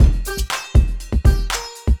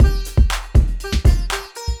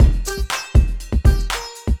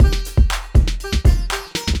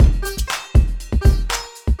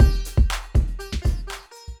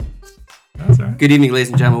Good evening, ladies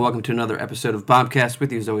and gentlemen. Welcome to another episode of BOBCAST.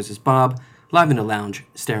 With you, as always, is Bob, live in the lounge,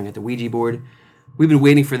 staring at the Ouija board. We've been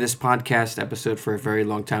waiting for this podcast episode for a very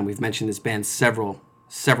long time. We've mentioned this band several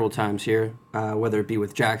times here, whether it be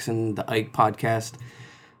with Jackson, the Ike podcast.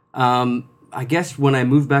 I guess when I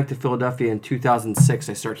moved back to Philadelphia in 2006,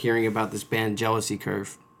 I started hearing about this band, Jealousy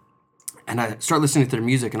Curve. And I started listening to their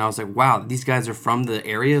music, and I was like, wow, these guys are from the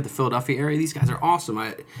area, the Philadelphia area. These guys are awesome.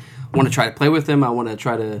 I want to try to play with them. I want to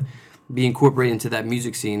try to be incorporated into that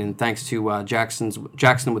music scene. And thanks to Jackson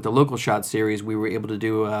with the Local Shot series, we were able to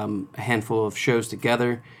do a handful of shows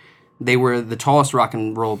together. They were the tallest rock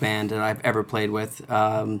and roll band that I've ever played with.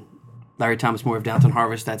 Larry Thomas Moore of Downtown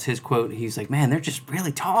Harvest, that's his quote. He's like, man, they're just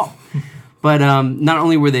really tall. But not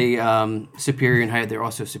only were they superior in height, they're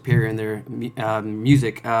also superior in their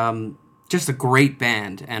music. Just a great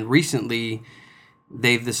band. And recently,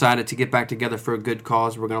 they've decided to get back together for a good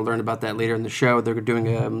cause. We're going to learn about that later in the show. They're doing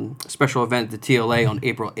a special event at the TLA on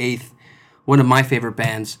April 8th. One of my favorite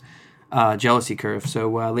bands, Jealousy Curve. So,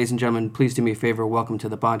 ladies and gentlemen, please do me a favor. Welcome to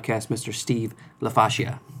the podcast, Mr. Steve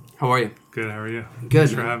LaFashia. How are you? Good. How are you? Good.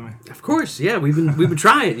 Thanks for having me. Of course. Yeah, we've been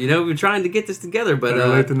trying. We've been trying to get this together, but better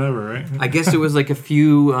late than never, right? I guess it was like a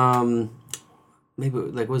few, maybe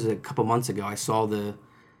like was it a couple months ago? I saw the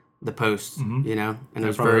post, and it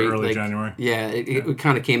was very early January. Yeah, it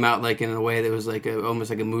kind of came out like in a way that was like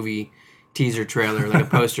almost like a movie teaser trailer, like a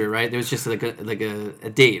poster, right? There was just like a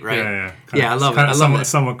date, right? Yeah. I love it. I love it.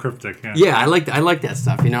 Somewhat cryptic. Yeah. Yeah, I like that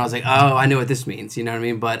stuff. I was like, oh, I know what this means. You know what I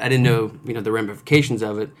mean? But I didn't know the ramifications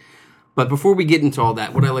of it. But before we get into all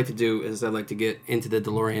that, what I like to do is I like to get into the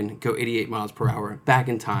DeLorean, go 88 miles per hour, back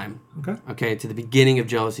in time. Okay, to the beginning of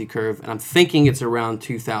Jealousy Curve, and I'm thinking it's around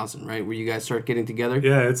 2000, right, where you guys start getting together.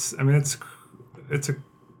 Yeah, it's a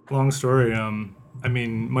long story.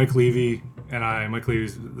 Mike Levy and I, Mike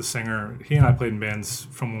Levy's the singer. He and I played in bands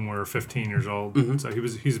from when we were 15 years old. Mm-hmm. So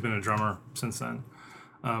he's been a drummer since then.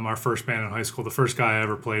 Our first band in high school, the first guy I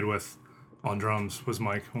ever played with on drums was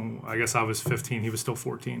Mike. I guess I was 15. He was still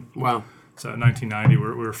 14. Wow. So in 1990,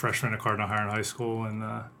 we were freshmen at Cardinal Higher in high school, and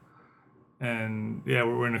we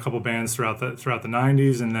were in a couple bands throughout the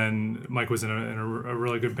 90s, and then Mike was in a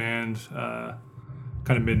really good band, kind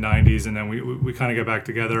of mid 90s, and then we kind of got back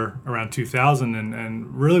together around 2000,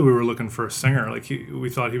 and really we were looking for a singer. Like we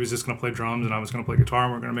thought he was just going to play drums, and I was going to play guitar,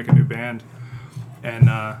 and we were going to make a new band, and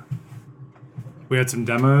we had some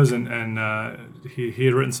demos, and he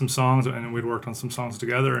had written some songs, and we'd worked on some songs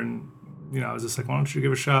together, and I was just like, why don't you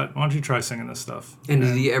give it a shot? Why don't you try singing this stuff? And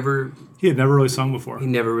did he ever? He had never really sung before. He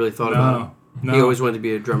never really thought about it. No. He always wanted to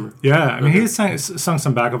be a drummer. Yeah, he had sung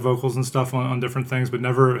some backup vocals and stuff on different things, but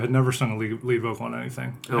had never sung a lead vocal on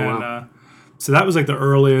anything. Oh, wow. So that was like the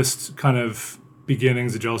earliest kind of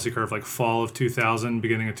beginnings of Jealousy Curve, like fall of 2000,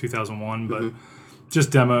 beginning of 2001, but just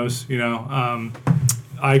demos.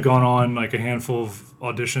 I had gone on like a handful of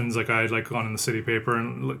auditions, like I had like gone in the city paper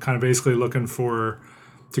and kind of basically looking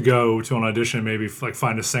to go to an audition, maybe like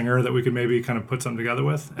find a singer that we could maybe kind of put something together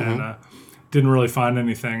with, and didn't really find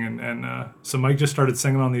anything, and so Mike just started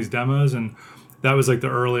singing on these demos, and that was like the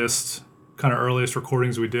earliest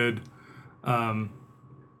recordings we did. Came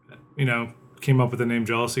up with the name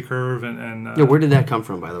Jealousy Curve, and where did that come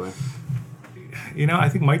from, by the way? I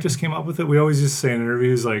think Mike just came up with it. We always used to say in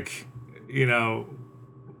interviews, like,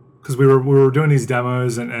 because we were doing these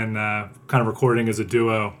demos and kind of recording as a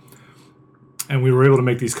duo, and we were able to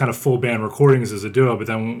make these kind of full band recordings as a duo. But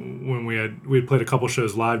then when we had played a couple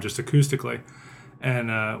shows live just acoustically,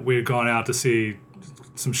 and we had gone out to see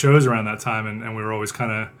some shows around that time, and we were always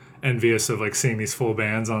kind of envious of like seeing these full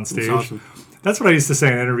bands on stage. That's awesome. That's what I used to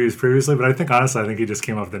say in interviews previously, but honestly, I think he just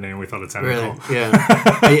came up with the name. We thought it sounded cool. Yeah.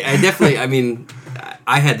 I definitely,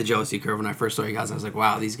 I had the Jealousy Curve when I first saw you guys. I was like,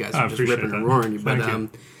 wow, these guys are just ripping and roaring. But,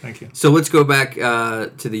 Thank you. So let's go back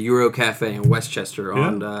to the Euro Cafe in Westchester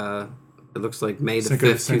on, it looks like May the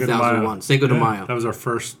 5th, 2001. Cinco de Mayo. That was our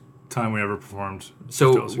first time we ever performed.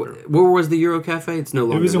 So where was the Euro Cafe? It's no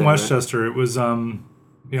longer It was in there, Westchester. Right? It was, I don't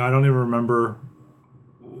even remember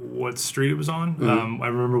what street it was on. I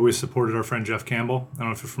remember we supported our friend Jeff Campbell. I don't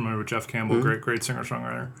know if you're familiar with Jeff Campbell. Great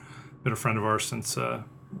singer-songwriter. Been a friend of ours since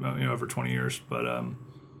over 20 years. But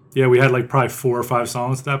we had like probably 4 or 5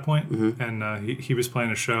 songs at that point. And he was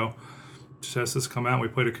playing a show. Just asked us to come out, and we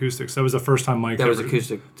played acoustics. That was the first time Mike. That was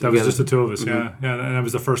acoustic. That was just the two of us. Yeah, and that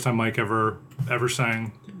was the first time Mike ever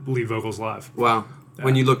sang lead vocals live. Wow. Yeah.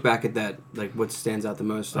 When you look back at that, like, what stands out the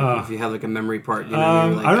most? Like, if you have like a memory part,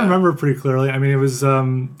 I remember pretty clearly. It was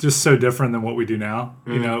just so different than what we do now.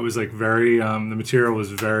 It was like very. The material was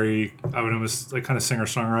very. I would almost like kind of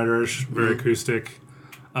singer-songwriter-ish, very acoustic.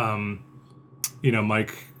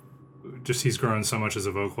 Mike just he's grown so much as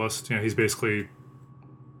a vocalist. He's basically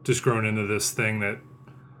just grown into this thing that,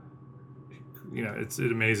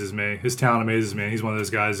 it amazes me. His talent amazes me. He's one of those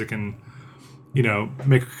guys that can,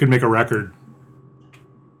 could make a record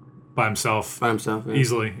by himself yeah.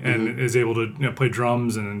 easily, and is able to play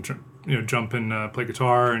drums and jump and play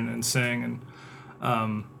guitar and sing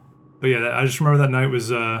but yeah, I just remember that night was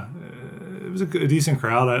it was a decent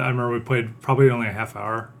crowd. I remember we played probably only a half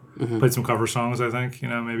hour. Played some cover songs. I think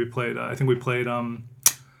maybe played. I think we played one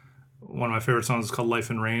of my favorite songs is called "Life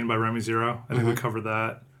in Rain" by Remy Zero. I think we covered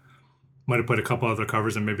that. Might have played a couple other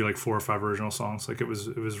covers and maybe like 4 or 5 original songs. Like it was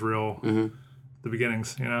real. The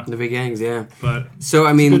beginnings, The beginnings, yeah. But so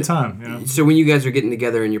I mean, good time, So when you guys are getting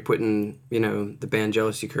together and you're putting, the band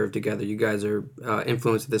Jealousy Curve together, you guys are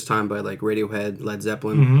influenced at this time by like Radiohead, Led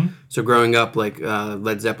Zeppelin. So growing up, like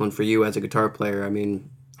Led Zeppelin for you as a guitar player, I mean,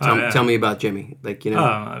 tell me about Jimmy. Like dude,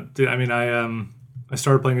 I mean, I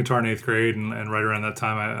started playing guitar in 8th grade, and right around that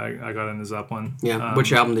time, I got into Zeppelin. Yeah.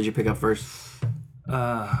 Which album did you pick up first?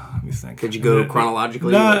 Let me think. Did you go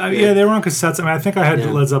chronologically? No, yeah, they were on cassettes. I mean, I think I had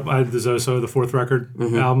Led Zeppelin. I had the Zoso, the 4th record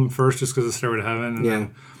album first, just because of Stairway to Heaven. And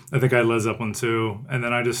then I think I had Led Zeppelin too. And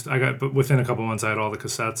then but within a couple months, I had all the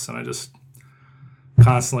cassettes, and I just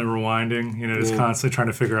constantly rewinding. Just constantly trying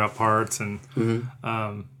to figure out parts. And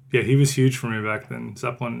he was huge for me back then.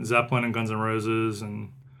 Zeppelin, and Guns N' Roses,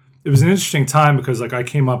 and it was an interesting time because like I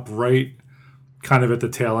came up right kind of at the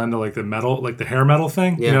tail end of like the metal, like the hair metal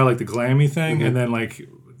thing, like the glammy thing, and then like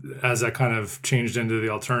as that kind of changed into the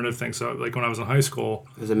alternative thing. So like when I was in high school,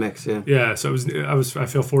 it was a mix, yeah. So I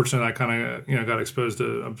feel fortunate. I kind of got exposed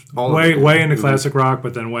to way into classic rock,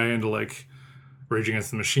 but then way into like Rage Against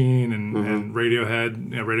the Machine and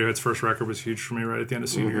Radiohead. Radiohead's first record was huge for me right at the end of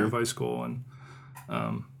senior year of high school, and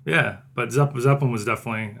but Zeppelin was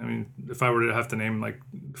definitely. I mean, if I were to have to name like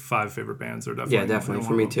 5 favorite bands, they're definitely definitely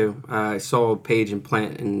for me too. I saw Page and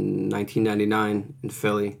Plant in 1999 in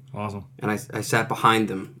Philly. Awesome. And I sat behind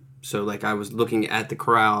them, so like I was looking at the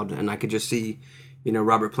crowd, and I could just see,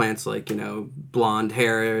 Robert Plant's like blonde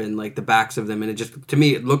hair and like the backs of them, and it just to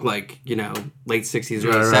me it looked like late 60s,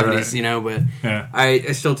 early 70s, But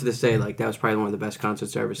I still to this day like that was probably one of the best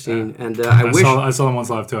concerts I've ever seen, and I saw them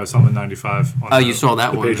once live too. I saw them in '95. You saw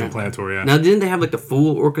that one? Page and Plant tour, yeah. Now didn't they have like the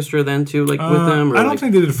full orchestra then too, like with them? Or I don't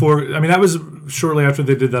think they did 4. I mean that was shortly after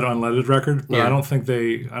they did that Unleaded record, but I don't think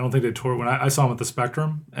they toured when I saw them at the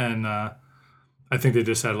Spectrum, and I think they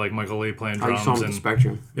just had like Michael Lee playing drums. You saw them at the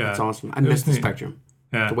Spectrum. Yeah, that's awesome. I missed the Spectrum.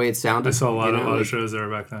 Yeah, the way it sounded. I saw a lot of shows there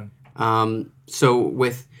back then. So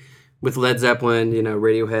with Led Zeppelin,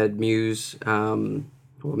 Radiohead, Muse.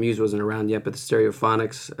 Muse wasn't around yet, but the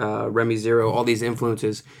Stereophonics, Remy Zero, all these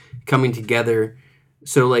influences coming together.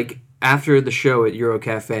 So like after the show at Euro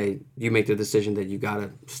Cafe, you make the decision that you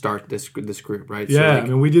gotta start this group, right? Yeah, so, like, I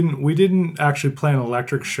mean we didn't actually play an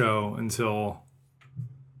electric show until.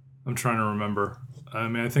 I'm trying to remember. I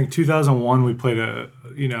mean, I think 2001 we played I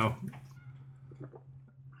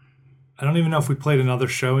don't even know if we played another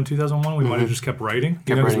show in 2001. We might have just kept writing.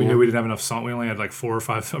 Because we knew we didn't have enough songs. We only had like 4 or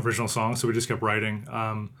 5 original songs, so we just kept writing.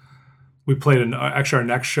 We played actually our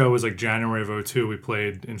next show was like January of 2002. We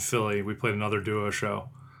played in Philly. We played another duo show.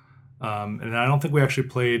 And I don't think we actually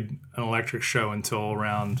played an electric show until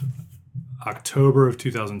around October of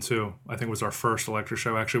 2002, I think was our first electric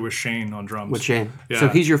show, actually with Shane on drums. With Shane. Yeah. So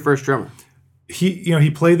he's your first drummer. He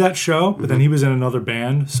played that show, but then he was in another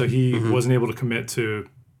band, so he wasn't able to commit to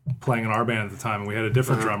playing in our band at the time, and we had a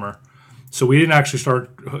different drummer. So we didn't actually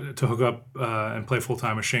start to hook up and play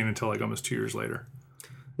full-time with Shane until like almost 2 years later.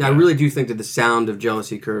 Now, I really do think that the sound of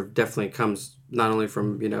Jealousy Curve definitely comes not only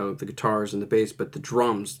from, the guitars and the bass, but the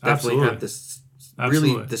drums definitely have this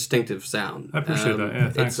really distinctive sound. I appreciate that. Yeah,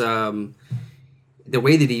 thanks. It's the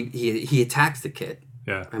way that he attacks the kit.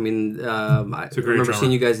 Yeah. I mean, I remember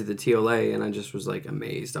seeing you guys at the TLA, and I just was like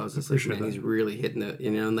amazed. I was just like, man, he's really hitting it,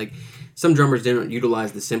 and like some drummers didn't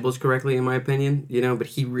utilize the cymbals correctly, in my opinion, but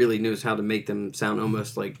he really knows how to make them sound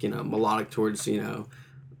almost like, melodic towards,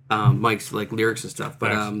 Mike's like lyrics and stuff.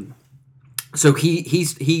 But so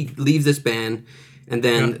he leaves this band. And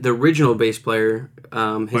then the original bass player,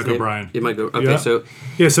 Mike O'Brien. Yeah, Mike O'Brien.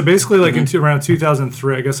 Okay, so basically, like around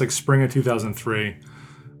 2003, I guess like spring of 2003,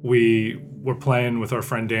 we were playing with our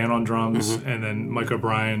friend Dan on drums, and then Mike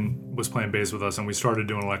O'Brien was playing bass with us, and we started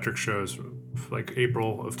doing electric shows like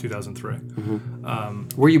April of 2003. Where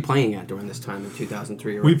were you playing at during this time in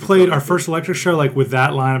 2003? We played our first electric show like with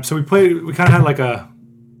that lineup. So we kind of had like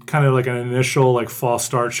an initial like fall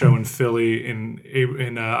start show in Philly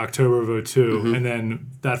in October of 2002, and then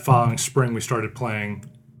that following spring we started playing,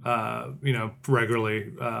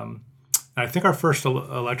 regularly. I think our first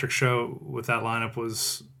electric show with that lineup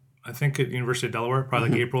was I think at University of Delaware, probably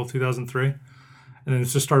like April of 2003. And then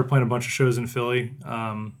just started playing a bunch of shows in Philly,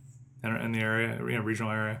 in the area,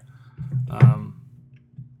 regional area.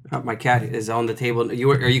 My cat is on the table. Are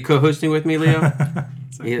you co-hosting with me, Leo?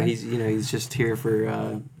 Okay. He's just here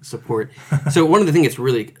for support. So one of the things that's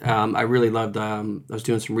really I really loved. I was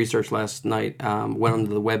doing some research last night. Went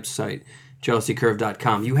onto the website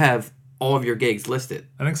jealousycurve.com. You have all of your gigs listed.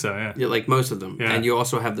 I think so. Yeah. Like most of them. Yeah. And you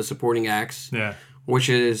also have the supporting acts. Yeah. Which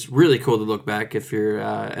is really cool to look back if you're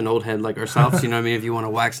an old head like ourselves. You know what I mean? If you want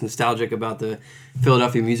to wax nostalgic about the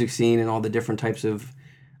Philadelphia music scene and all the different types of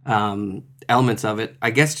elements of it.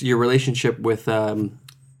 I guess your relationship with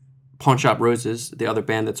Pawn Shop Roses, the other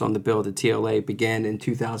band that's on the bill, the TLA, began in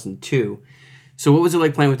 2002. So what was it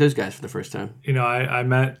like playing with those guys for the first time? I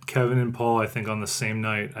met Kevin and Paul, I think, on the same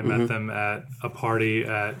night. I met them at a party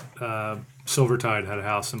at Silvertide, had a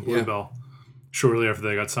house in Bluebell. Shortly after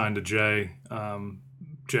they got signed to Jay,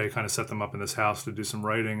 Jay kind of set them up in this house to do some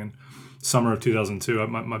writing. And summer of 2002,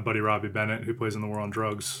 my buddy Robbie Bennett, who plays in The War on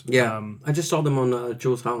Drugs. Yeah, I just saw them on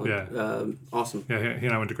Jules Holland. Yeah. Awesome. Yeah, he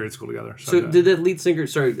and I went to grade school together. So did the lead singer,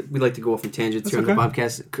 sorry, we like to go off on tangents here on the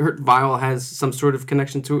podcast. Kurt Vile has some sort of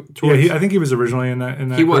connection to Yeah, I think he was originally in that He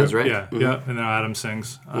group. was, right? Yeah, yeah, and now Adam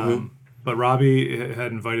sings. But Robbie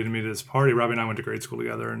had invited me to this party. Robbie and I went to grade school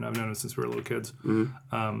together, and I've known him since we were little kids.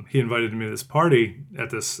 He invited me to this party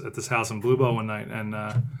at this house in Bluebell one night,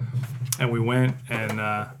 and we went, and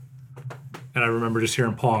I remember just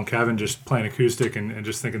hearing Paul and Kevin just playing acoustic and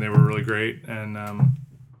just thinking they were really great, and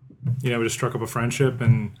we just struck up a friendship,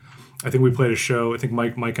 and I think we played a show. I think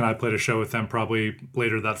Mike and I played a show with them probably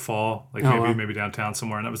later that fall, like maybe downtown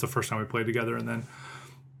somewhere, and that was the first time we played together, and then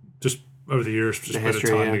just over the years, just played a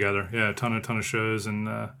ton together. Yeah, a ton of shows, and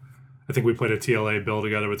I think we played a TLA bill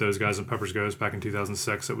together with those guys in Pepper's Ghost back in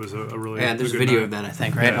 2006. It was a really there's a video of that, I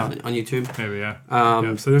think, right, on YouTube. Maybe,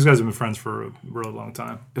 yeah. So those guys have been friends for a really long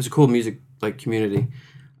time. It was a cool music community.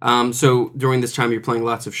 So during this time, you're playing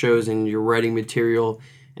lots of shows and you're writing material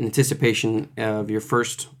in anticipation of your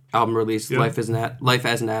first album release, Life as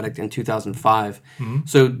an Addict, in 2005.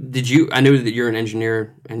 So I know that you're an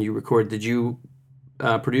engineer and you record. Did you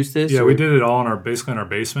produce this? Yeah, we did it all basically in our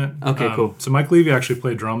basement. Okay, cool. So Mike Levy actually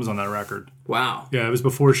played drums on that record. Wow. Yeah, it was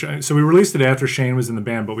before Shane. So we released it after Shane was in the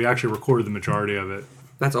band, but we actually recorded the majority of it.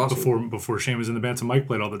 That's awesome. Before Shane was in the band, so Mike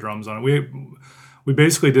played all the drums on it. We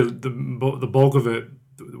basically did the bulk of it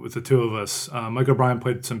with the two of us. Mike O'Brien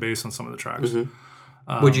played some bass on some of the tracks.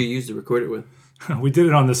 What'd you use to record it with? We did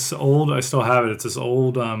it on this old. I still have it. It's this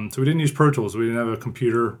old. So we didn't use Pro Tools. We didn't have a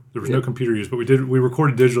computer. There was no computer used, but we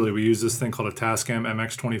recorded digitally. We used this thing called a Tascam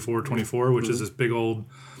MX2424, which is this big old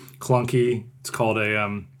clunky. It's called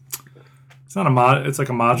a. It's not a mod. It's like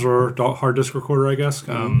a modular hard disk recorder, I guess.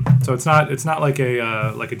 So it's not like a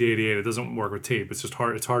D88. It doesn't work with tape. It's just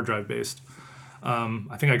hard. It's hard drive based.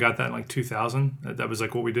 I think I got that in like 2000. That was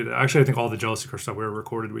like what we did. Actually, I think all the Jealousy Curve stuff we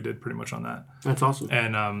recorded, we did pretty much on that. That's awesome.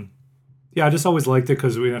 And yeah, I just always liked it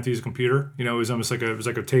because we didn't have to use a computer. It was almost like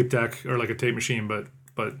a tape deck or like a tape machine, but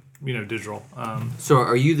digital. So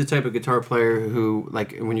are you the type of guitar player who,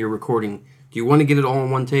 like, when you're recording, do you want to get it all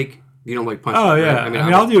in one take? You don't like punches? Oh yeah,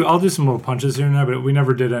 right? I'll do some little punches here and there, but we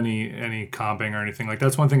never did any comping or anything. Like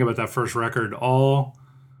that's one thing about that first record.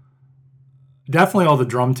 Definitely all the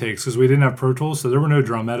drum takes, because we didn't have Pro Tools, so there were no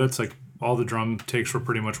drum edits. Like all the drum takes were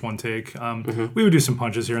pretty much one take. We would do some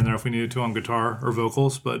punches here and there if we needed to on guitar or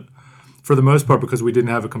vocals, but for the most part, because we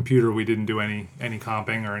didn't have a computer, we didn't do any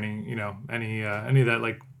comping or any of that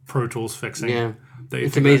like Pro Tools fixing. Yeah,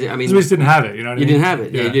 it's amazing. I mean, we just didn't have it. You know what I mean? You didn't have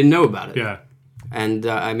it. Yeah, you didn't know about it. Yeah, and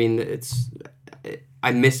I mean,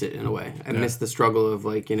 I miss it in a way. I miss the struggle of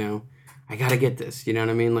like, I gotta get this. You know what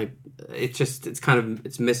I mean? Like,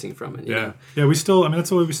 it's missing from it. You know? Yeah. We still. I mean, that's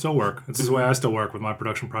the way we still work. It's the way I still work with my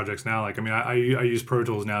production projects now. Like, I mean, I use Pro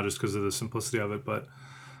Tools now just because of the simplicity of it, but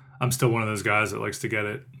I'm still one of those guys that likes to get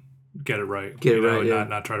it right. And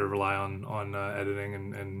not try to rely on editing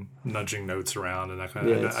and nudging notes around and that kind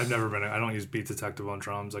of. I've never been. I don't use Beat Detective on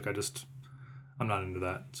drums. Like I'm not into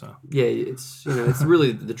that. So yeah, it's it's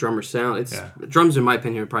really the drummer sound. Drums, in my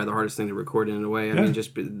opinion, are probably the hardest thing to record in a way. I mean,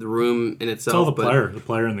 just the room in itself. It's all the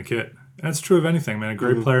player and the kit. And it's true of anything, man. A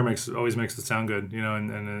great player always makes it sound good.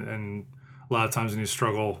 And a lot of times when you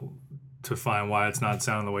struggle to find why it's not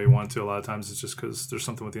sounding the way you want to, a lot of times it's just because there's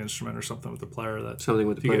something with the instrument or something with the player if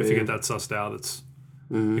you get that sussed out, it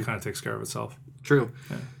kind of takes care of itself. True.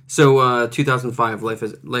 Yeah. So 2005, Life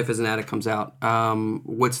as an Addict comes out.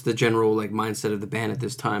 What's the general mindset of the band at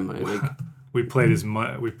this time? We played so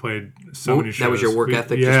many shows. That was your work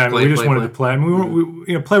ethic. We just wanted to play. I mean,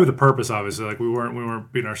 we play with a purpose. Obviously, like we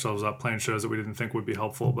weren't beating ourselves up playing shows that we didn't think would be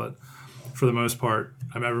helpful, but for the most part.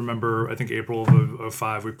 I remember, I think April of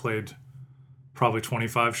 05, we played probably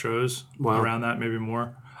 25 shows around that, maybe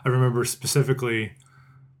more. I remember specifically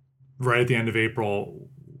right at the end of April,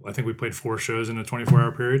 I think we played 4 shows in a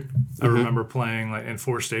 24-hour period. I remember playing like in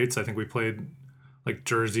 4 states. I think we played like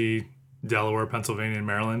Jersey, Delaware, Pennsylvania, and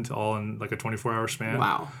Maryland, all in like a 24-hour span.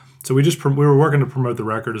 Wow. So we were working to promote the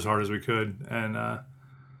record as hard as we could. And,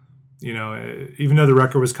 even though the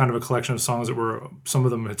record was kind of a collection of songs that were, some of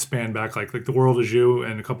them had spanned back, like The World Is You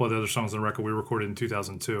and a couple of the other songs on the record we recorded in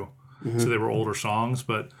 2002. So they were older songs,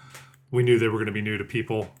 but we knew they were going to be new to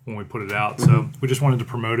people when we put it out. So we just wanted to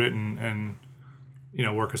promote it and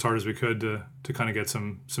work as hard as we could to kind of get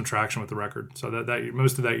some traction with the record. So that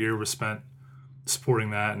most of that year was spent supporting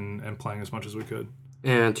that and playing as much as we could.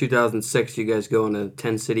 And 2006, you guys go on a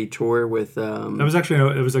 10-city tour with... That was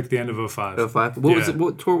actually, it was like the end of 05. 05?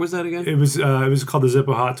 What tour was that again? It was called the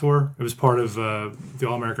Zippo Hot Tour. It was part of the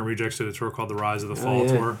All-American Rejects did a tour called the Rise of the Fall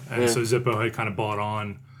Tour. And so Zippo had kind of bought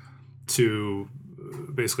on to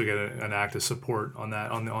basically get an active support on that,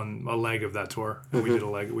 on a leg of that tour. And we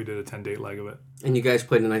did a 10-date leg of it. And you guys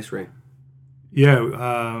played in ice rink? Yeah,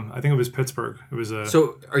 I think it was Pittsburgh. It was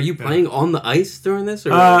So, are you playing on the ice during this?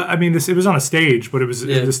 Or it was on a stage, but it was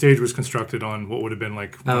the stage was constructed on what would have been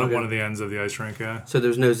like one of the ends of the ice rink. Yeah. So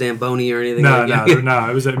there's no Zamboni or anything. No.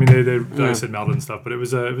 It was. I mean, the ice had melted and stuff, but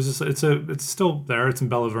it's still there. It's in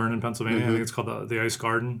Bella Vernon, Pennsylvania. I think it's called the Ice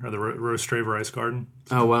Garden or the Rose Straver Ice Garden.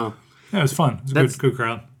 Oh wow. Yeah, it was fun. It was a good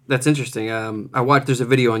crowd. That's interesting. I watched. There's a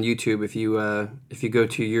video on YouTube. If you go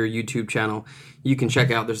to your YouTube channel, you can check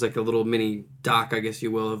out. There's like a little mini doc, I guess you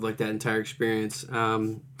will, of like that entire experience.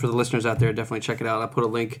 For the listeners out there, definitely check it out. I'll put a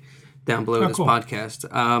link down below this podcast.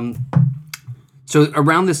 So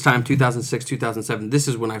around this time, 2006, 2007, this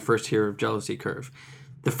is when I first hear of Jealousy Curve.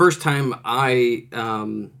 The first time I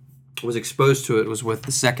was exposed to it was with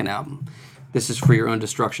the second album. This is For Your Own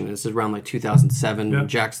Destruction. This is around like 2007. Yep.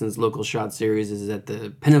 Jackson's Local Shot series is at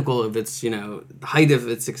the pinnacle of its, the height of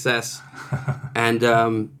its success. And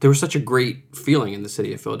there was such a great feeling in the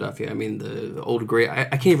city of Philadelphia. I mean, the old grape, I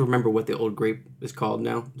can't even remember what the old grape is called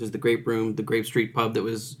now. Just the Grape Room, the Grape Street pub that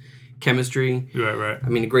was Chemistry. Right. I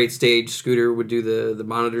mean, a great stage. Scooter would do the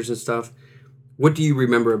monitors and stuff. What do you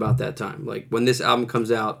remember about that time? Like when this album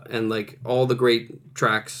comes out and like all the great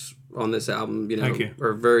tracks on this album,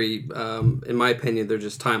 are very, in my opinion, they're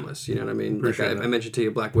just timeless. You know what I mean? Appreciate I mentioned to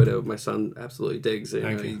you Black Widow, my son absolutely digs.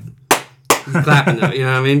 Thank you. He's clapping now, you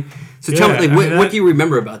know what I mean? So tell me, what do you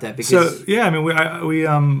remember about that? Because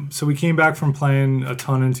we came back from playing a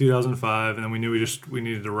ton in 2005, and then we knew we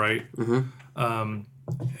needed to write.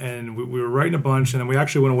 And we were writing a bunch, and then we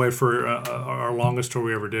actually went away for our longest tour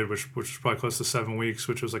we ever did, which was probably close to 7 weeks,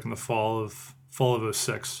 which was like in the fall of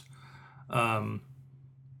 06.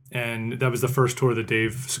 And that was the first tour that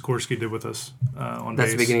Dave Sikorsky did with us on bass.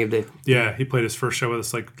 That's the beginning of Dave. Yeah, he played his first show with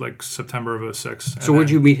us like September of 06. So where'd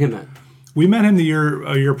you meet him at? We met him a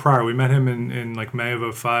year prior. We met him in like May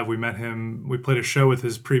of 05. We met him. We played a show with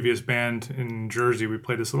his previous band in Jersey. We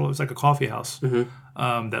played it was like a coffee house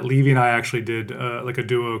that Levy and I actually did like a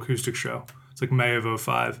duo acoustic show. It's like May of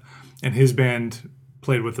 05. And his band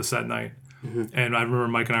played with us that night. And I remember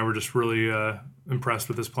Mike and I were just really impressed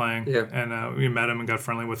with his playing. Yeah. And we met him and got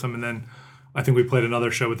friendly with him. And then I think we played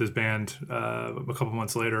another show with his band a couple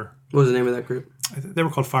months later. What was the name of that group? They were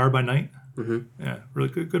called Fire by Night. Yeah, really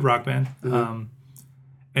good rock band. And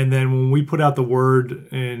then when we put out the word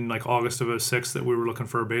in like August of 06 that we were looking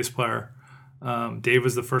for a bass player, Dave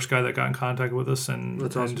was the first guy that got in contact with us and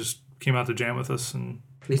just came out to jam with us. And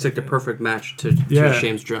he's like the perfect match to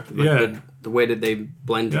Shame's drum. The way that they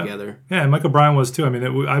blend together. Yeah, and Mike O'Brien was too. I mean,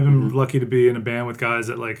 I've been lucky to be in a band with guys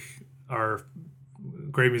that like are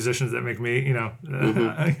great musicians that make me,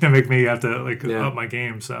 make me have to like up my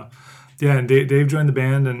game. So, yeah, and Dave joined the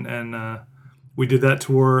band and we did that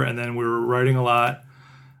tour, and then we were writing a lot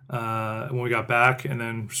when we got back, and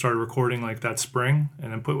then started recording like that spring,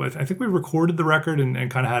 and then I think we recorded the record and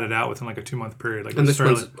kind of had it out within like a 2-month period. Like, and this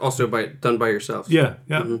one's also done by yourself. Yeah.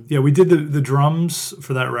 We did the drums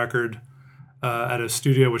for that record at a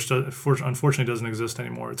studio which unfortunately doesn't exist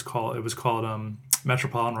anymore. It was called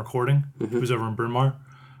Metropolitan Recording. It was over in Bryn Mawr.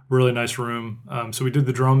 Really nice room. So we did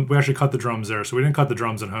the drum. We actually cut the drums there. So we didn't cut the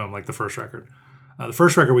drums at home like the first record. The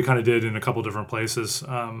first record we kind of did in a couple different places,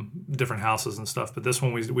 different houses and stuff. But this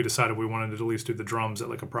one we decided we wanted to at least do the drums at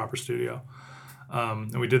like a proper studio.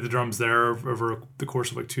 And we did the drums there over the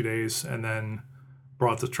course of like 2 days, and then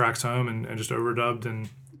brought the tracks home and just overdubbed and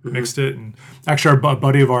mixed it. And actually, a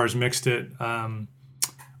buddy of ours mixed it.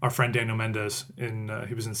 Our friend Daniel Mendez,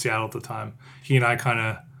 he was in Seattle at the time. He and I kind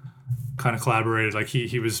of collaborated. Like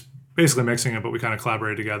he was basically mixing it, but we kind of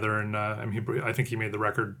collaborated together, and I think he made the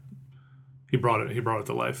record. He brought it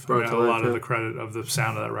to life. A lot of the credit of the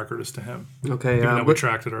sound of that record is to him. Okay, even though we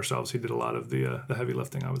tracked it ourselves, he did a lot of the heavy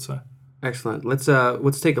lifting, I would say. Excellent. Let's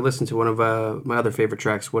take a listen to one of my other favorite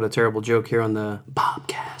tracks. What a Terrible Joke here on the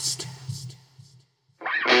BOBCAST.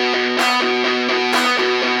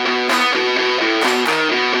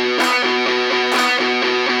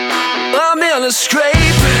 I'm in a scrape.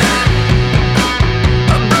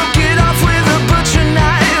 I broke it off with a butcher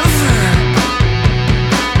knife,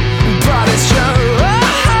 but it's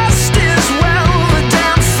just as well. The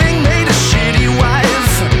damn thing made a shitty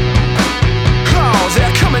wife. Oh,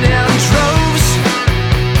 they're coming in droves.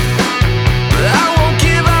 I won't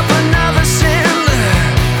give up another sin.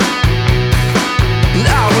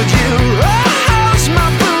 Now would you house my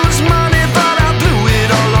booze money, but I blew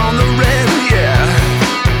it all on the rent, yeah.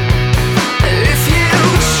 If you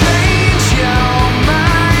change your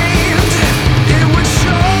mind, it would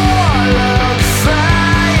sure look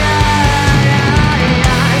fine.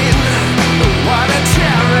 What a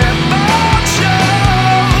terrible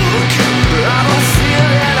joke. I don't feel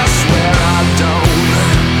it, I swear I don't.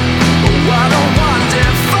 What a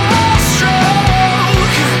wonderful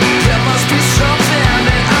stroke. There must be something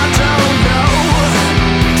that I don't know.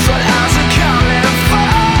 But as a calling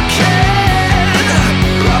fucking,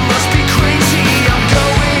 I must be crazy, I'm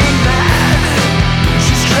going mad.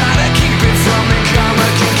 She's trying to keep it from me, karma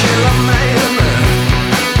can kill a man.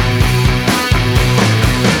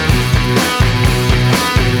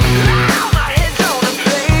 My head's on a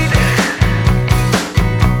plate.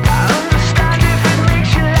 I understand if it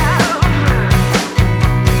makes you laugh.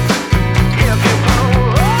 If you won't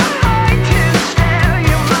like to stare,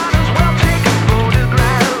 you might as well take a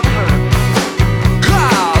photograph.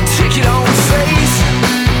 I'll take it on face.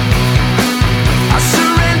 I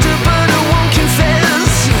surrender, but I won't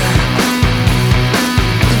confess.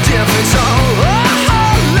 If it's all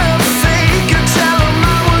love fake, I tell 'em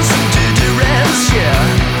I was under duress, yeah.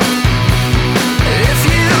 If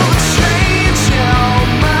you change your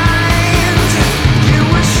mind, you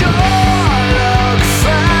would sure look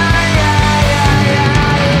fine.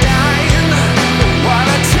 What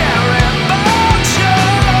a terrible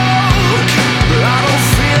joke. I don't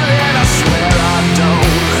feel it, I swear I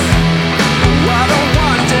don't. What a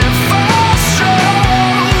wonderful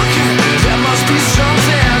stroke. There must be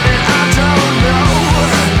something that I don't know.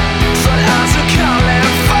 But as a calling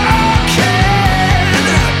fucking,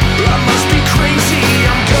 I must be crazy,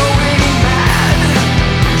 I'm going mad.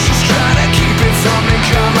 She's trying to keep it from me,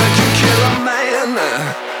 karma can kill a man.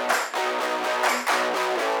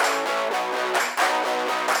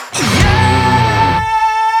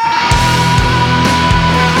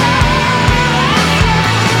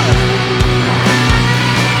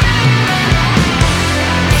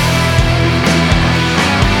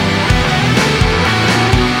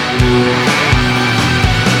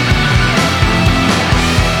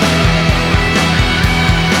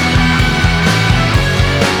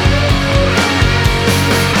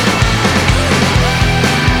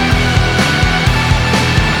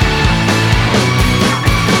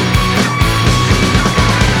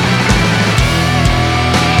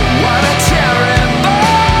 What a terrible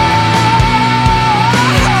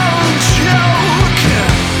joke.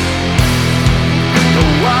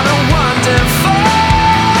 What a wonderful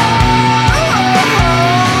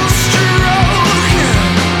stroke.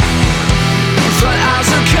 But as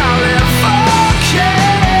a calling fucking,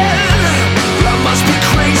 I must be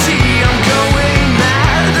crazy, I'm going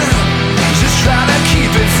mad. Just try to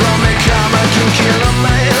keep it from me, karma can kill a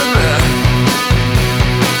man.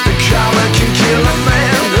 Karma can kill a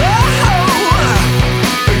man. Oh,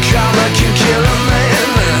 karma can kill a man.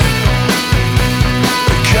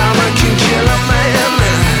 Karma can kill a man.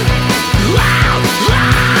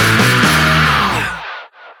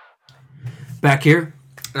 Back here.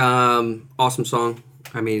 Awesome song.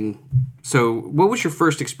 I mean, so what was your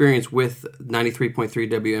first experience with 93.3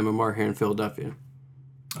 WMMR here in Philadelphia?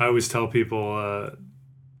 I always tell people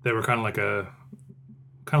they were kind of like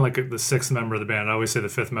the sixth member of the band. I always say the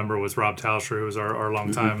fifth member was Rob Tauscher, who was our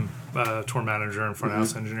longtime tour manager and front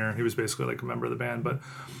house engineer. He was basically like a member of the band. But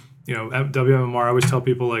at WMMR, I always tell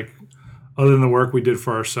people, like, other than the work we did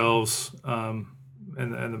for ourselves and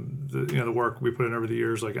the work we put in over the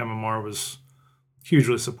years, like, MMR was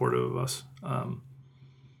hugely supportive of us. I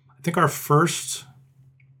think our first,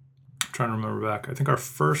 I'm trying to remember back, I think our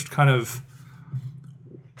first kind of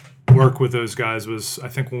work with those guys was, I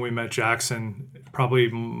think, when we met Jackson,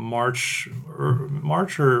 probably March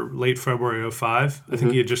or late February 2005. I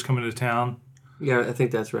think he had just come into town. Yeah, I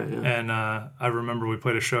think that's right. Yeah. And I remember we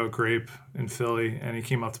played a show at Grape in Philly, and he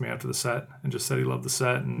came up to me after the set and just said he loved the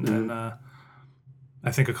set. And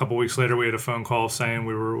I think a couple weeks later we had a phone call saying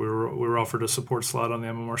we were offered a support slot on the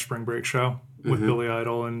MMR Spring Break show with Billy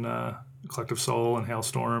Idol and Collective Soul and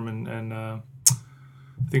Hailstorm and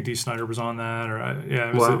I think Dee Snider was on that.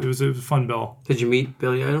 It was a fun bill. Did you meet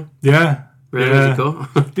Billy Idol? Yeah. Really? Yeah. Was he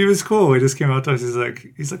cool? He was cool. He just came up to us. He's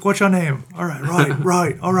like, "What's your name?" All right,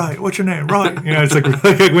 right. All right, what's your name? Right. It's like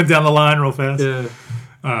I went down the line real fast.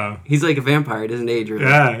 Yeah. He's like a vampire. He doesn't age. Really.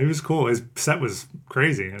 Yeah, he was cool. His set was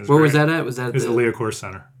crazy. Where was that at? Was that? It was the Leah Course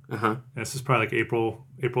Center. Uh-huh. This is probably like April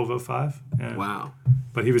of 2005. Yeah. Wow.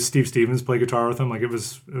 But Steve Stevens played guitar with him. Like it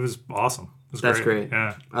was awesome. It was That's great.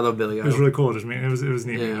 Yeah. I love Billy Idol. It was really cool. It was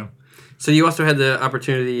neat. Yeah. You know? So you also had the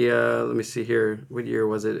opportunity, let me see here, what year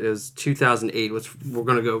was it? It was 2008. We're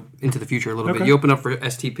going to go into the future a little bit. You opened up for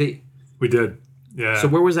STP. We did, yeah. So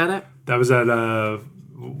where was that at? That was at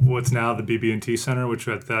what's now the BB&T Center, which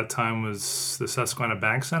at that time was the Susquehanna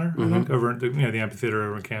Bank Center, I think, over at the amphitheater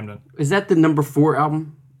over in Camden. Is that the number 4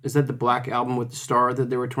 album? Is that the black album with the star that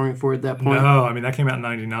they were touring for at that point? No, I mean that came out in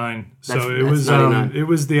 '99. That's It was 99. It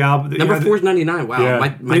was the album. Number 4 is 99. Wow. Yeah. My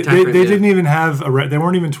time frame, they didn't even have they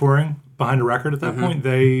weren't even touring behind a record at that point.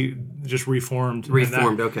 They just reformed.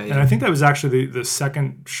 Okay. And I think that was actually the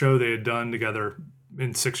second show they had done together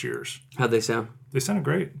in 6 years. How'd they sound? They sounded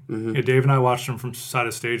great. Yeah, Dave and I watched them from side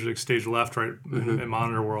of stage, like stage left, right in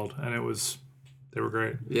Monitor World, and they were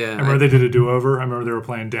great. Yeah. I remember they did a do-over. I remember they were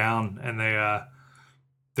playing Down, and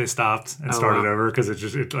they stopped and started over because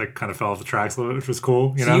it like kind of fell off the tracks a little bit, which was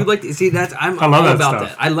cool. You know? You like to see that? I love that about stuff.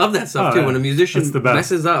 that. I love that stuff too. Yeah. When a musician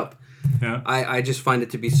messes up, yeah. I just find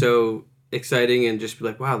it to be so exciting and just be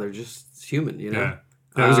like, wow, they're just human, you know? Yeah.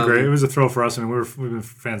 It was it was a thrill for us. I mean, we've been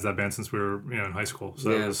fans of that band since we were in high school.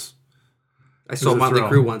 So I saw Motley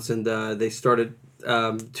Crue once, and they started.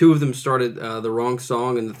 2 of them started the wrong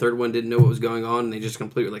song, and the third one didn't know what was going on, and they just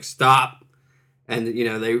completely like stop. And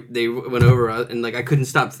they went over, and like I couldn't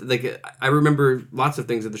stop. Like I remember lots of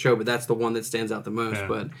things at the show, but that's the one that stands out the most. Yeah,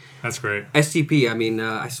 but that's great. STP. I mean,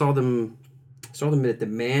 I saw them at the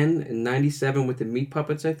Man in '97 with the Meat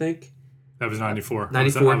Puppets. I think that was '94.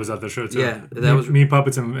 94. I was at the show too. Yeah, that was Meat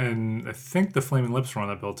Puppets, and I think the Flaming Lips were on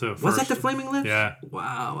that bill too. Was that the Flaming Lips? Yeah.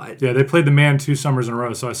 Wow. Yeah, they played the Man 2 summers in a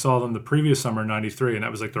row. So I saw them the previous summer in '93, and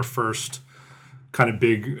that was like their first kind of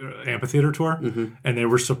big amphitheater tour, and they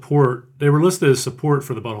were listed as support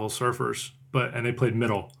for the Butthole Surfers, and they played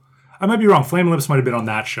middle. I might be wrong. Flaming Lips might have been on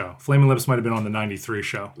that show. Flaming Lips might have been on the '93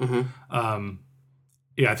 show.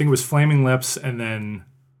 I think it was Flaming Lips, and then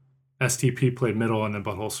STP played middle, and then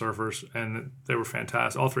Butthole Surfers, and they were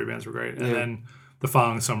fantastic. All 3 bands were great. And then the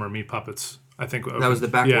following summer, Meat Puppets. I think that was the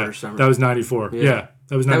Backwater summer. That was '94. Yeah.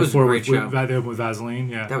 That was 94. That was a great show. With Vaseline.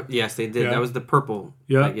 Yeah. Yes, they did. Yeah. That was the purple.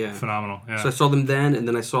 Yeah. Phenomenal. Yeah. So I saw them then, and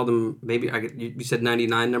then I saw them you said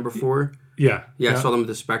 '99, number 4. Yeah. Yeah, I saw them at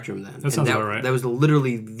the Spectrum then. That sounds about right. That was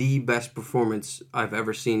literally the best performance I've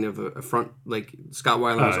ever seen of a front. Like Scott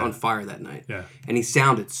Weiland was on fire that night. Yeah. And he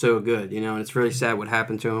sounded so good, and it's really sad what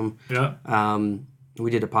happened to him. Yeah.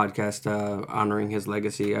 We did a podcast honoring his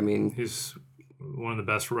legacy. I mean, he's one of the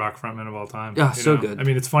best rock frontmen of all time. Yeah, so good. I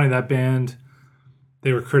mean, it's funny, that band,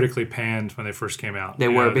 they were critically panned when they first came out. They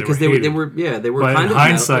were because they were But kind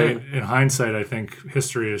in hindsight, I think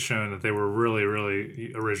history has shown that they were really,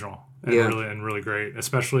 really original and really great,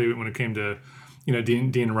 especially when it came to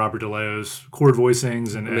Dean and Robert DeLeo's chord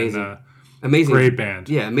voicings and amazing, great band.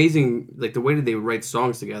 Yeah, amazing. Like the way that they would write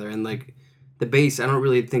songs together, and like the bass. I don't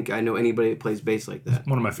really think I know anybody that plays bass like that.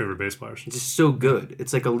 One of my favorite bass players. It's just so good.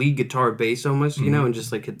 It's like a lead guitar bass almost, and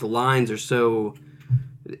just like the lines are so.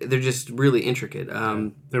 They're just really intricate.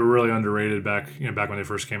 They were really underrated back when they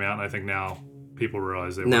first came out, and I think now people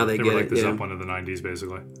realize they were like this up into the '90s,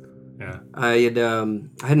 basically. Yeah. I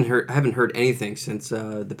haven't heard anything since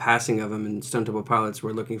the passing of him, and Stone Temple Pilots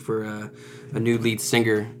were looking for a new lead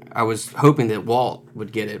singer. I was hoping that Walt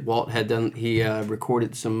would get it. Walt had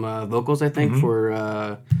recorded some vocals, I think, for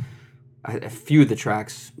a few of the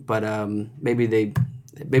tracks, but maybe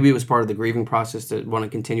it was part of the grieving process to want to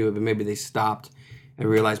continue it, but maybe they stopped and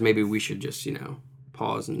realized maybe we should just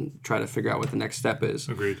pause and try to figure out what the next step is.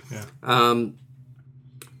 Agreed. Yeah.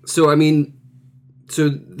 So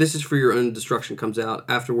This Is For Your Own Destruction comes out.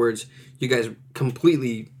 Afterwards, you guys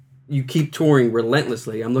you keep touring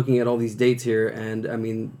relentlessly. I'm looking at all these dates here, and I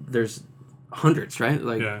mean, there's hundreds, right?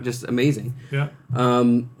 Just amazing. Yeah.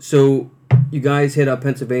 So you guys hit up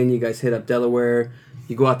Pennsylvania, you guys hit up Delaware,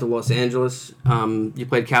 you go out to Los Angeles. You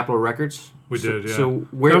played Capitol Records. We did, yeah. So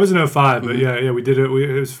where that was in 2005, but yeah, we did it.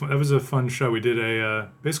 That was a fun show. We did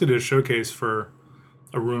basically did a showcase for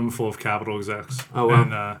a room full of Capitol execs. Oh, wow.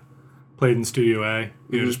 And played in Studio A.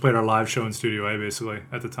 Just played our live show in Studio A basically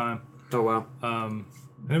at the time. Oh, wow. And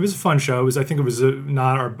it was a fun show. I think it was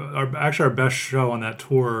not our best show on that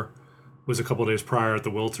tour was a couple of days prior at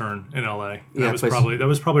the Wiltern in LA. Yeah, that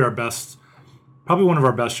was probably our best, probably one of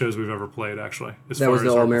our best shows we've ever played actually. That was the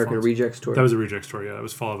All American Rejects tour. That was a Rejects tour. Yeah, it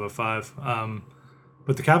was fall of 2005.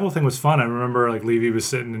 But the Capitol thing was fun. I remember like Levy was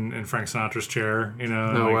sitting in Frank Sinatra's chair,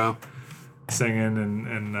 Wow. singing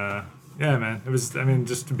and yeah, man, it was. I mean,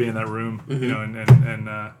 just to be in that room, and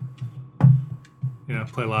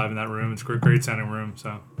play live in that room. It's a great sounding room.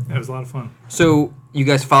 So yeah, it was a lot of fun. So you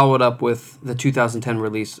guys followed up with the 2010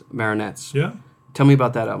 release, Marionettes. Yeah. Tell me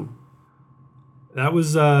about that album. That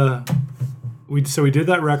was we did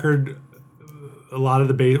that record. A lot of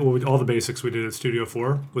all the basics we did at Studio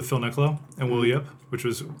 4 with Phil Niccolo and Will Yip, which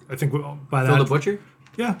was I think by that Phil the Butcher.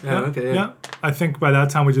 Yeah. Okay. Yeah. I think by that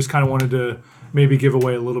time we just kind of wanted to maybe give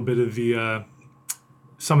away a little bit of the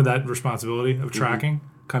some of that responsibility of tracking,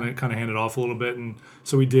 kind of hand it off a little bit, and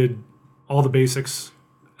so we did all the basics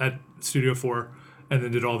at Studio 4, and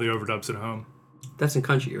then did all the overdubs at home. That's in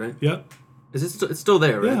Country, right? Yep. Is it? It's still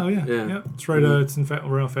there, right? Yeah. It's right. It's right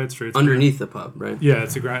on Fayette Street. It's underneath the pub, right? Yeah,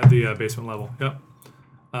 it's the basement level. Yep.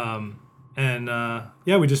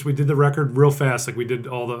 We did the record real fast. Like we did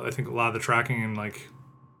a lot of the tracking in like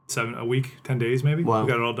 10 days maybe. Wow. We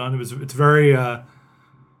got it all done. It's very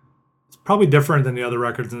it's probably different than the other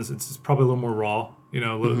records, and it's probably a little more raw.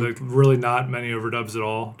 Like really not many overdubs at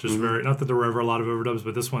all. Just very, not that there were ever a lot of overdubs,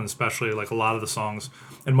 but this one especially, like a lot of the songs.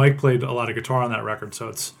 And Mike played a lot of guitar on that record, so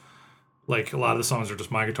it's like a lot of the songs are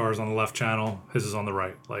just my guitar's on the left channel, his is on the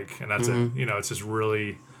right, like, and that's it. It's just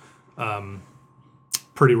really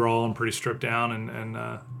pretty raw and pretty stripped down,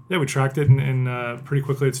 and we tracked it in pretty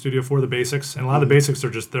quickly at Studio 4, the basics, and a lot of the basics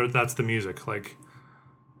are just there. That's the music, like,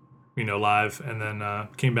 live, and then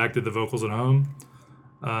came back, did the vocals at home,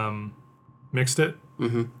 mixed it,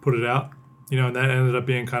 put it out, and that ended up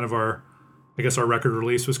being kind of our record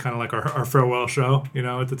release was kind of like our farewell show,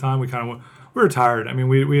 at the time. We were tired. I mean,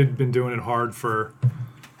 we had been doing it hard for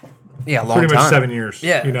a long pretty much time. 7 years.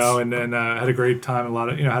 Yeah. And then had a great time. A lot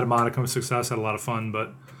of had a modicum of success. Had a lot of fun.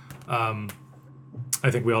 But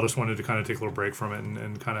I think we all just wanted to kind of take a little break from it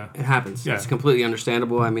and kind of. It happens. Yeah. It's completely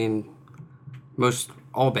understandable. I mean,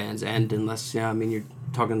 all bands end unless you're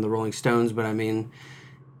talking the Rolling Stones, but I mean,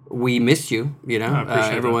 we missed you. I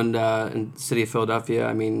appreciate everyone in the city of Philadelphia.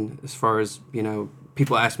 I mean, as far as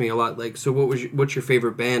people ask me a lot, like, so what's your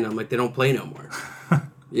favorite band? I'm like, they don't play no more.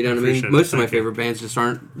 You know what I mean? Most of my favorite bands just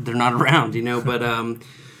they're not around, but,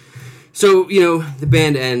 so, the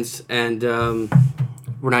band ends and,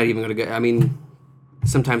 we're not even going to go, I mean,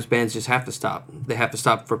 sometimes bands just have to stop. They have to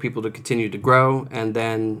stop for people to continue to grow, and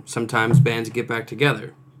then sometimes bands get back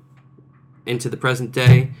together. Into the present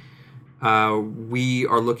day, we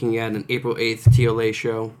are looking at an April 8th TLA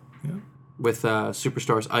show. Yeah. With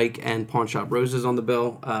superstars Ike and Pawn Shop Roses on the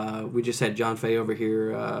bill. We just had John Fay over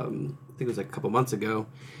here. I think it was like a couple months ago.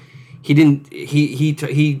 He didn't.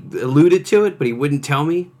 He alluded to it, but he wouldn't tell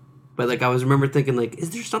me. But like I remember thinking, like,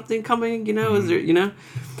 is there something coming? Is there?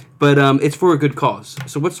 But it's for a good cause.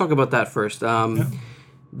 So let's talk about that first.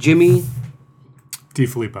 Jimmy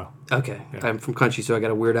DiFilippo. Okay, Yeah. I'm from Country, so I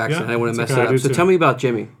got a weird accent. Yeah, I don't want to mess okay, it up. So tell me about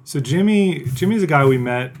Jimmy. So Jimmy's a guy we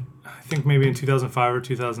met, I think maybe in 2005 or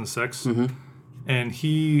 2006, and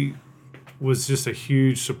he was just a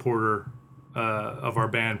huge supporter of our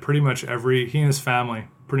band. Pretty much he and his family,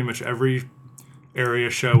 pretty much every area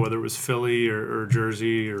show, whether it was Philly or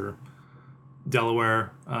Jersey or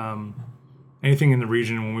Delaware, anything in the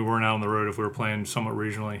region when we weren't out on the road, if we were playing somewhat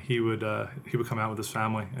regionally, he would come out with his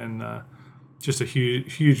family, and just a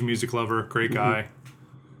huge music lover, great guy.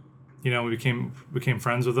 We became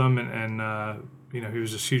friends with him, and he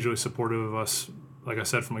was just hugely supportive of us. Like I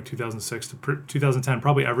said, from like 2006 to 2010,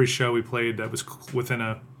 probably every show we played that was within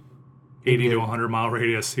a 80 to 100 mile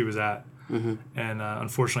radius he was at. And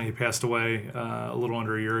unfortunately, he passed away a little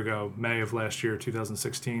under a year ago, May of last year,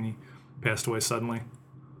 2016. He passed away suddenly.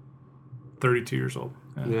 32 years old.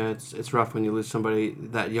 Yeah, it's rough when you lose somebody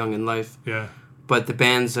that young in life. Yeah. But the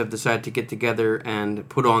bands have decided to get together and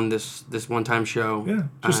put on this one-time show. Yeah,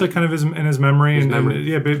 just like kind of in his memory. And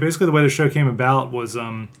basically the way the show came about was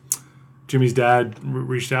Jimmy's dad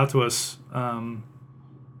reached out to us.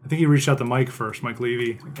 I think he reached out to Mike first, Mike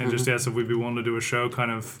Levy, and just asked if we'd be willing to do a show kind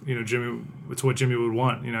of, Jimmy, it's what Jimmy would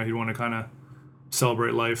want. He'd want to kind of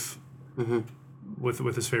celebrate life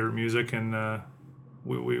with his favorite music, and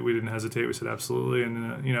we didn't hesitate. We said absolutely,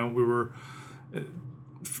 and we were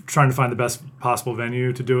trying to find the best possible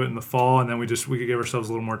venue to do it in the fall, and then we could give ourselves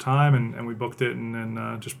a little more time, and we booked it, and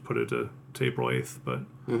then just put it to April 8th. But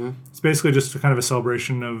it's basically just a kind of a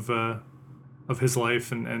celebration of his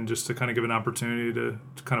life, and just to kind of give an opportunity to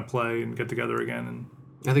kind of play and get together again. And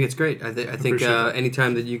I think it's great. I think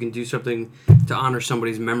anytime that you can do something to honor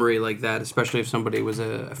somebody's memory like that, especially if somebody was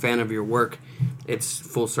a fan of your work, it's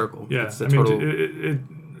full circle. Yeah, it's total...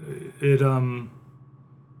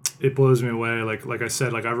 it blows me away. Like I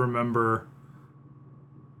said, like I remember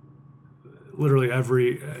literally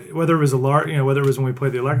whether it was whether it was when we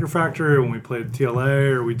played the Electric Factory, or when we played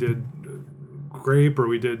TLA, or we did Grape, or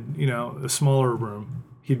we did a smaller room,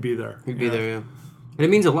 he'd be there. He'd be there, yeah. And it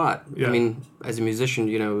means a lot. Yeah. I mean, as a musician,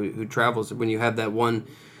 who travels, when you have that one,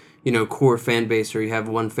 core fan base, or you have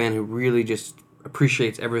one fan who really just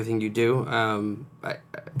appreciates everything you do,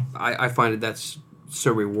 I find that's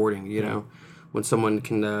so rewarding, when someone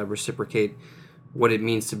can reciprocate what it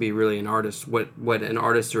means to be really an artist. What an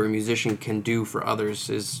artist or a musician can do for others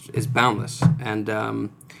is boundless. And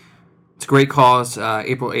it's a great cause.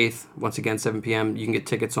 April 8th, once again, 7 p.m. You can get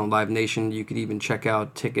tickets on Live Nation. You could even check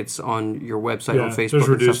out tickets on your website on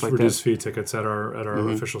Facebook. There's stuff like reduced fee tickets at our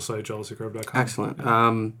official site, jealousycurve.com.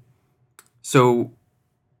 Excellent. So,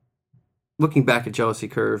 looking back at Jealousy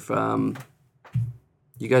Curve,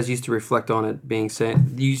 you guys used to reflect on it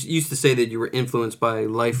you used to say that you were influenced by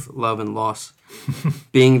life, love, and loss.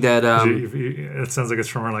 Being that... it sounds like it's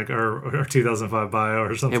from our 2005 bio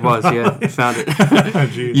or something. It was, yeah. I found it.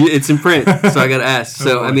 It's in print, so I got to ask.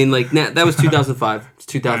 So, I mean, that was 2005. It's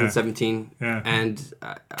 2017. Yeah. And,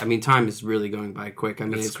 I mean, time is really going by quick. I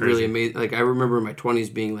mean, it's crazy. really amazing. Like, I remember my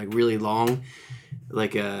 20s being, really long,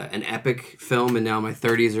 like an epic film, and now my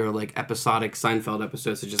 30s are, episodic Seinfeld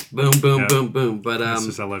episodes. So just boom, boom, boom, boom. But that's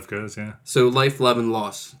just how life goes, yeah. So, life, love, and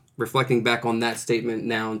loss. Reflecting back on that statement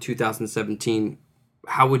now in 2017,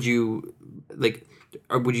 how would you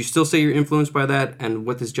would you still say you're influenced by that? And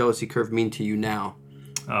what does Jealousy Curve mean to you now?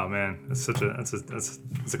 Oh man, that's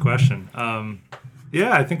a question.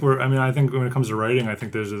 Yeah, I think I think when it comes to writing, I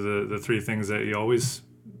think those are the three things that you always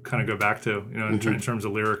kind of go back to, in terms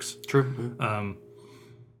of lyrics. True.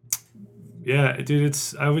 Yeah, dude,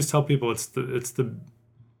 I always tell people it's the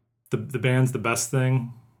band's the best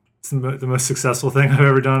thing. It's the most successful thing I've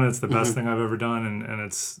ever done. It's the best thing I've ever done, and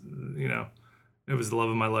it's it was the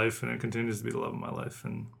love of my life, and it continues to be the love of my life,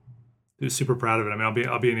 and I'm super proud of it. I mean,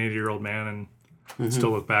 I'll be an 80-year-old man and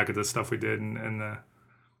still look back at the stuff we did, and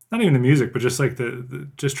not even the music, but just the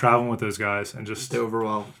just traveling with those guys and just the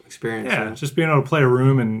overall experience. Yeah, just being able to play a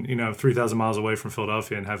room and 3,000 miles away from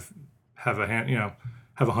Philadelphia and have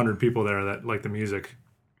 100 people there that like the music.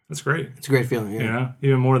 That's great. It's a great feeling, yeah.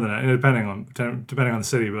 Even more than that, and depending on the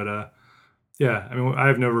city, but yeah, I mean, I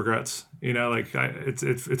have no regrets.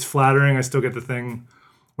 It's flattering. I still get the thing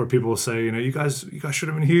where people will say, you guys should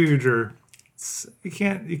have been huge, or you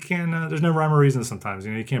can't. There's no rhyme or reason sometimes.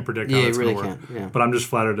 You can't predict how it's really going to work. Can't, yeah. But I'm just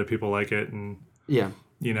flattered that people like it, and yeah,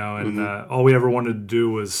 all we ever wanted to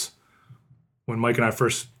do was when Mike and I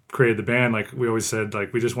first created the band, we always said,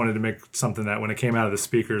 we just wanted to make something that when it came out of the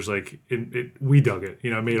speakers, we dug it.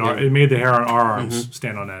 It made the hair on our arms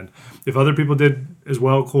stand on end. If other people did as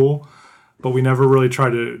well, cool. But we never really tried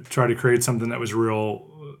to create something that was real.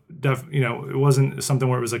 It wasn't something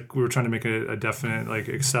where it was we were trying to make a definite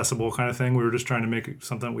accessible kind of thing. We were just trying to make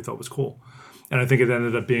something we thought was cool. And I think it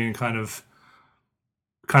ended up being kind of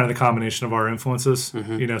the combination of our influences.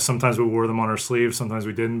 Sometimes we wore them on our sleeves, sometimes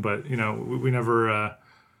we didn't. But we never.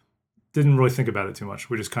 Didn't really think about it too much.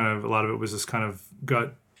 We just a lot of it was this kind of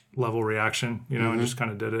gut level reaction, and just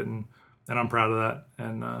kind of did it, and I'm proud of that.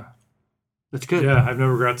 And that's good. Yeah, I have no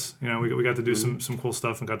regrets. We got to do some cool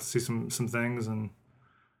stuff and got to see some things and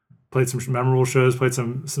played some memorable shows, played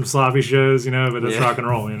some sloppy shows, but it's rock and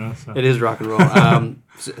roll, So. It is rock and roll.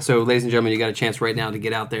 So, ladies and gentlemen, you got a chance right now to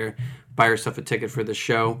get out there, buy yourself a ticket for the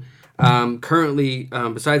show. Currently,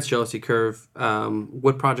 besides Jealousy Curve,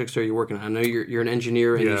 what projects are you working on? I know you're an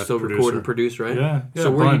engineer and you still record and produce, right? Yeah. So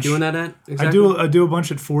where are you doing that at? Exactly? I do a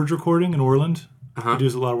bunch at Forge Recording in Orland. Uh-huh. I do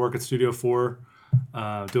a lot of work at Studio 4. Do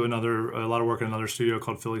a lot of work in another studio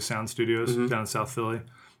called Philly Sound Studios down in South Philly.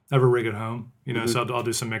 I have a rig at home, so I'll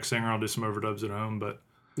do some mixing or I'll do some overdubs at home, but.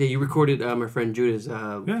 Yeah, you recorded my friend Judah's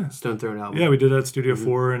Stone Throne album. Yeah, we did that at Studio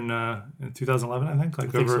 4 in 2011, I think.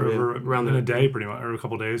 Over around in a day, pretty much, or a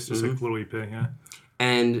couple days, just a little EP, yeah.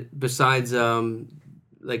 And besides,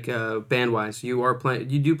 band-wise,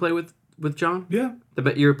 you do play with John? Yeah.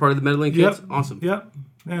 You're part of the Meddling Kids? Yep. Awesome. Yep.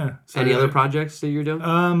 Yeah. So, any other projects that you're doing?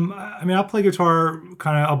 I'll play guitar.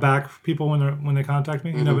 I'll back people when they contact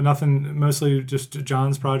me. But nothing. Mostly just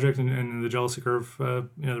John's project and the Jealousy Curve. The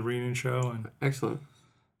reunion show. And excellent.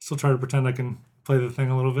 still try to pretend I can play the thing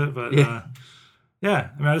a little bit, but Yeah. yeah.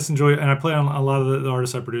 I mean, I just enjoy it, and I play on a lot of the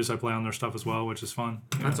artists I produce. I play on their stuff as well, which is fun.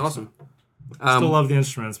 That's awesome. Still love the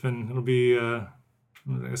instrument. It'll be I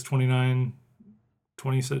guess 28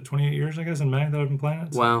 years, I guess, in May that I've been playing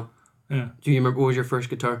it. So, Wow. yeah. Do you remember what was your first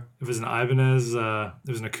guitar? It was an Ibanez. It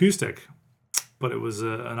was an acoustic, but it was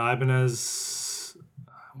an Ibanez.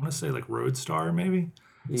 I want to say like Roadstar, maybe.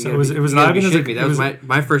 So it was an Ibanez. That was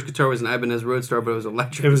my first guitar was an Ibanez Roadstar, but it was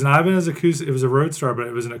electric. It was an Ibanez acoustic. It was a Roadstar, but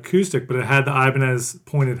it was an acoustic, but it had the Ibanez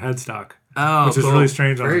pointed headstock. Oh, which is cool. really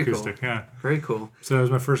strange on Very acoustic. Cool. Yeah. Very cool. So it was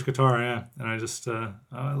my first guitar, yeah, and I just I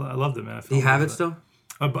loved it, man. Do you have it still?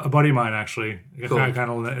 A buddy of mine actually. Cool. Kind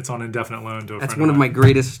of, it's on indefinite loan to a That's friend one of mine. my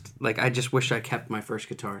greatest. Like, I just wish I kept my first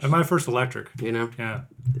guitars. And my first electric. You know? Yeah.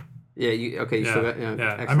 Yeah. You still got? Yeah. Yeah.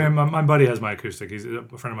 I Excellent. mean, my buddy has my acoustic. He's a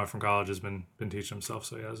friend of mine from college. Has been teaching himself,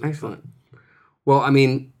 so he has it. Excellent. Well, I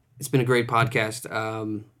mean, it's been a great podcast.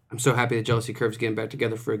 I'm so happy that Jealousy Curve's getting back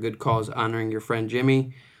together for a good cause, honoring your friend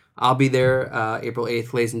Jimmy. I'll be there April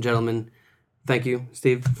 8th, ladies and gentlemen. Thank you,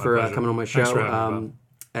 Steve, for coming on my show. Thanks for having me,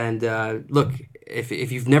 and look,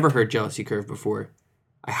 if you've never heard Jealousy Curve before,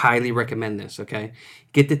 I highly recommend this, okay?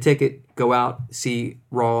 Get the ticket, go out, see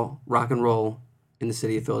raw rock and roll in the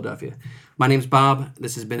city of Philadelphia. My name's Bob.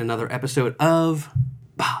 This has been another episode of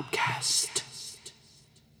BOBCAST.